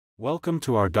Welcome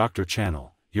to our Doctor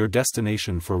Channel, your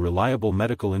destination for reliable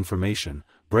medical information,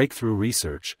 breakthrough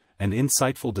research, and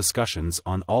insightful discussions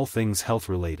on all things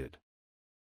health-related.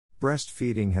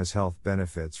 Breastfeeding has health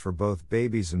benefits for both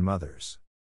babies and mothers.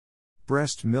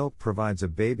 Breast milk provides a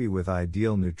baby with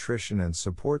ideal nutrition and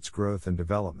supports growth and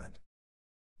development.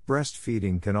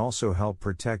 Breastfeeding can also help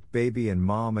protect baby and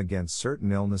mom against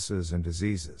certain illnesses and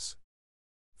diseases.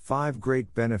 5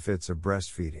 great benefits of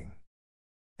breastfeeding.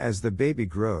 As the baby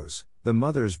grows, the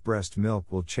mother's breast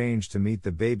milk will change to meet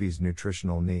the baby's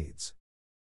nutritional needs.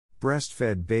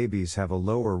 Breastfed babies have a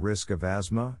lower risk of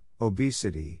asthma,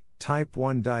 obesity, type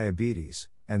 1 diabetes,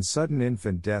 and sudden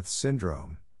infant death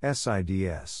syndrome,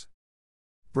 SIDS.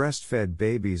 Breastfed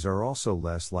babies are also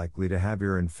less likely to have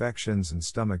ear infections and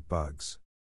stomach bugs.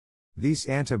 These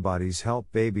antibodies help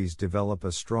babies develop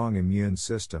a strong immune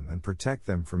system and protect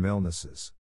them from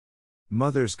illnesses.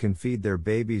 Mothers can feed their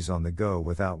babies on the go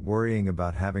without worrying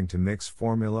about having to mix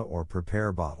formula or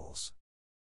prepare bottles.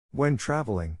 When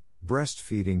traveling,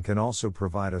 breastfeeding can also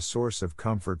provide a source of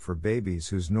comfort for babies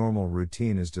whose normal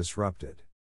routine is disrupted.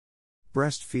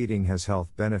 Breastfeeding has health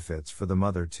benefits for the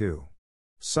mother too.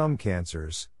 Some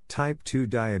cancers, type 2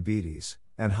 diabetes,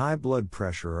 and high blood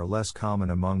pressure are less common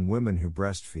among women who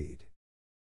breastfeed.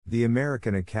 The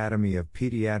American Academy of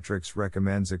Pediatrics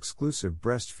recommends exclusive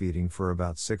breastfeeding for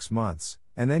about 6 months,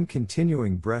 and then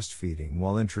continuing breastfeeding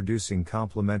while introducing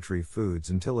complementary foods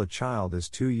until a child is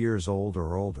 2 years old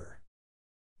or older.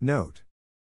 Note: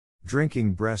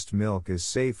 drinking breast milk is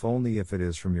safe only if it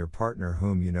is from your partner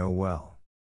whom you know well.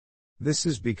 This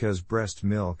is because breast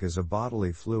milk is a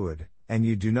bodily fluid, and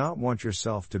you do not want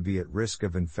yourself to be at risk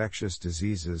of infectious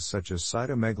diseases such as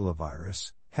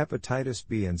cytomegalovirus, hepatitis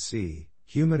B and C,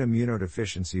 human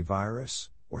immunodeficiency virus,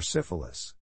 or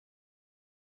syphilis.